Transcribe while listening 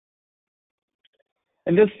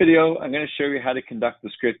In this video, I'm going to show you how to conduct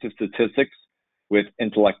descriptive statistics with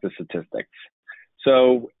Intellectus statistics.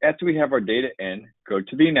 So after we have our data in, go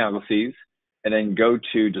to the analyses and then go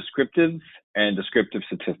to descriptives and descriptive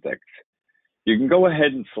statistics. You can go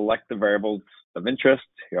ahead and select the variables of interest.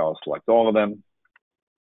 Here, I'll select all of them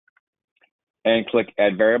and click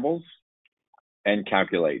Add Variables and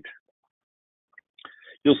Calculate.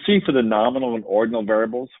 You'll see for the nominal and ordinal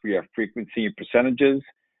variables, we have frequency and percentages,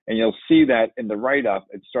 and you'll see that in the write-up,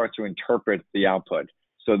 it starts to interpret the output.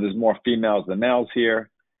 So there's more females than males here,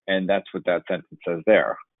 and that's what that sentence says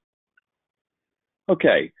there.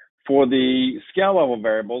 Okay, for the scale level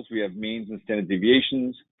variables, we have means and standard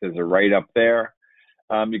deviations. There's a write-up there.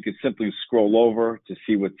 You could simply scroll over to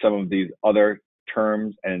see what some of these other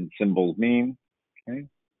terms and symbols mean. Okay.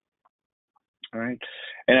 All right.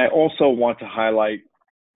 And I also want to highlight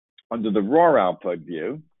under the raw output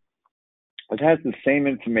view, it has the same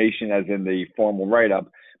information as in the formal write-up,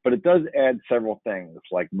 but it does add several things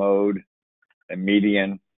like mode and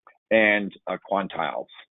median and quantiles.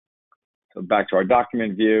 So back to our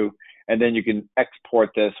document view, and then you can export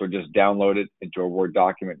this or just download it into a Word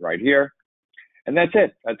document right here. And that's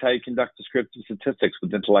it. That's how you conduct descriptive statistics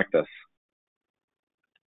with Intellectus.